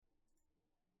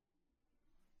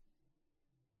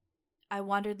I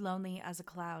Wandered Lonely as a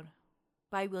Cloud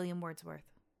by William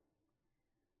Wordsworth.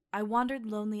 I wandered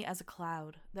lonely as a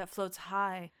cloud that floats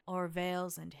high o'er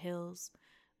vales and hills,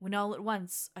 when all at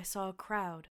once I saw a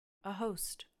crowd, a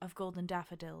host of golden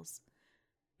daffodils,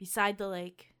 beside the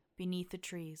lake, beneath the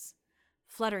trees,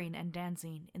 fluttering and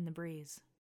dancing in the breeze.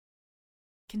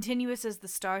 Continuous as the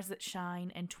stars that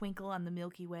shine and twinkle on the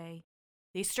Milky Way,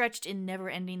 they stretched in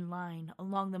never-ending line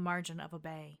along the margin of a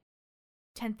bay.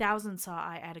 10,000 saw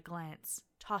I at a glance,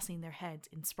 tossing their heads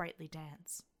in sprightly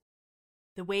dance.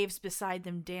 The waves beside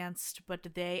them danced,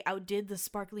 but they outdid the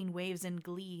sparkling waves in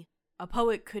glee. A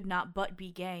poet could not but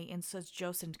be gay in such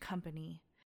jocund company.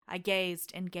 I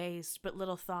gazed and gazed, but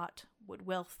little thought what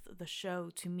wealth the show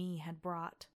to me had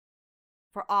brought.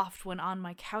 For oft when on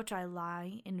my couch I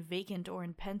lie, in vacant or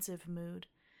in pensive mood,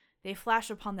 they flash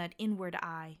upon that inward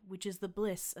eye, which is the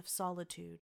bliss of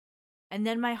solitude. And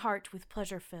then my heart with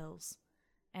pleasure fills,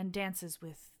 and dances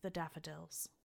with the daffodils.